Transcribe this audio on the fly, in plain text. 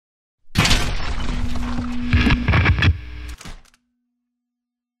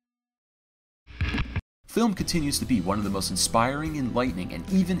Film continues to be one of the most inspiring, enlightening, and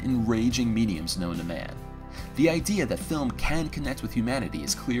even enraging mediums known to man. The idea that film can connect with humanity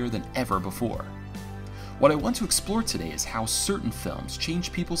is clearer than ever before. What I want to explore today is how certain films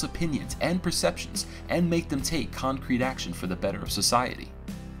change people's opinions and perceptions and make them take concrete action for the better of society.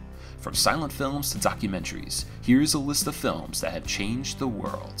 From silent films to documentaries, here's a list of films that have changed the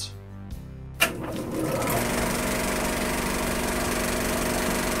world.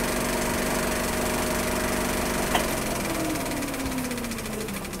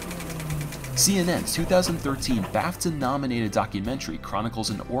 CNN's 2013 BAFTA-nominated documentary chronicles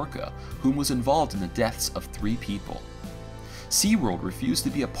an orca whom was involved in the deaths of 3 people. SeaWorld refused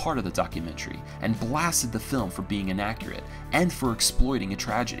to be a part of the documentary and blasted the film for being inaccurate and for exploiting a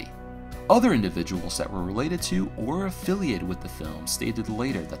tragedy. Other individuals that were related to or affiliated with the film stated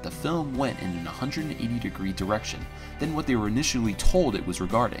later that the film went in an 180-degree direction than what they were initially told it was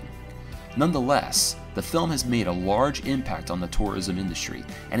regarding. Nonetheless, the film has made a large impact on the tourism industry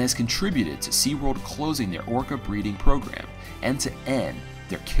and has contributed to SeaWorld closing their orca breeding program and to end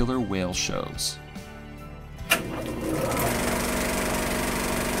their killer whale shows.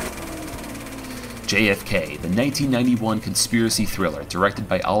 JFK, the 1991 conspiracy thriller directed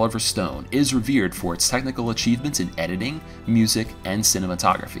by Oliver Stone, is revered for its technical achievements in editing, music, and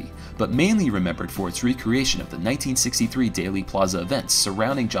cinematography, but mainly remembered for its recreation of the 1963 Dealey Plaza events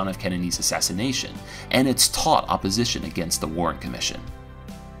surrounding John F. Kennedy's assassination and its taut opposition against the Warren Commission.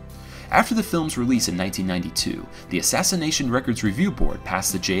 After the film's release in 1992, the Assassination Records Review Board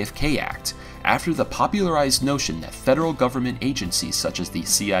passed the JFK Act, after the popularized notion that federal government agencies such as the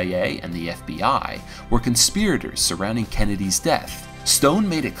CIA and the FBI were conspirators surrounding Kennedy's death. Stone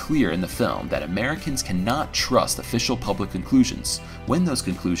made it clear in the film that Americans cannot trust official public conclusions when those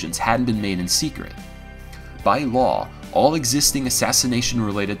conclusions hadn't been made in secret. By law, all existing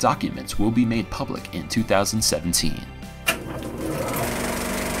assassination-related documents will be made public in 2017.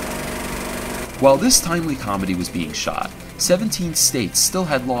 While this timely comedy was being shot, 17 states still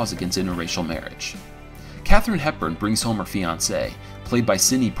had laws against interracial marriage. Katharine Hepburn brings home her fiancé, played by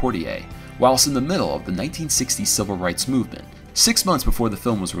Sidney Poitier, whilst in the middle of the 1960s civil rights movement. 6 months before the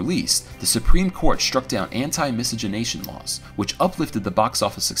film was released, the Supreme Court struck down anti-miscegenation laws, which uplifted the box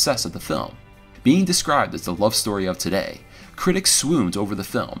office success of the film. Being described as the love story of today, critics swooned over the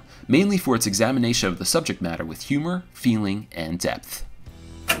film, mainly for its examination of the subject matter with humor, feeling, and depth.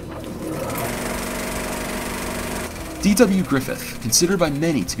 D.W. Griffith, considered by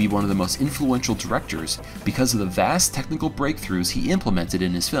many to be one of the most influential directors because of the vast technical breakthroughs he implemented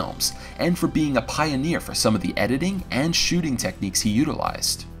in his films, and for being a pioneer for some of the editing and shooting techniques he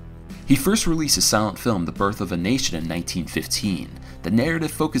utilized. He first released his silent film The Birth of a Nation in 1915. The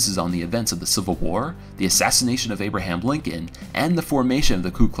narrative focuses on the events of the Civil War, the assassination of Abraham Lincoln, and the formation of the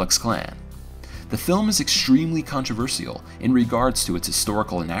Ku Klux Klan. The film is extremely controversial in regards to its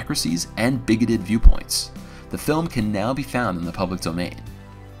historical inaccuracies and bigoted viewpoints. The film can now be found in the public domain.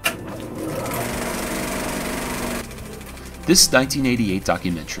 This 1988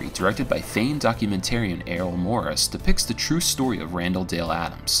 documentary, directed by famed documentarian Errol Morris, depicts the true story of Randall Dale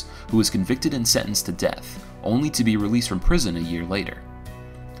Adams, who was convicted and sentenced to death, only to be released from prison a year later.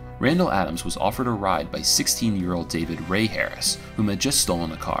 Randall Adams was offered a ride by 16-year-old David Ray Harris, whom had just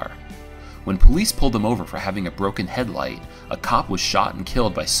stolen a car. When police pulled him over for having a broken headlight, a cop was shot and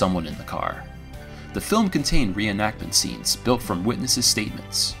killed by someone in the car. The film contained reenactment scenes built from witnesses'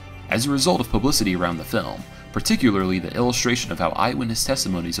 statements. As a result of publicity around the film, particularly the illustration of how eyewitness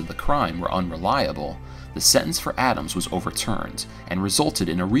testimonies of the crime were unreliable, the sentence for Adams was overturned and resulted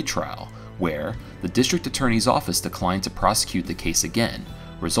in a retrial, where the district attorney's office declined to prosecute the case again,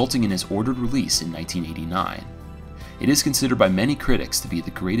 resulting in his ordered release in 1989. It is considered by many critics to be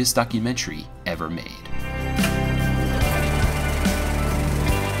the greatest documentary ever made.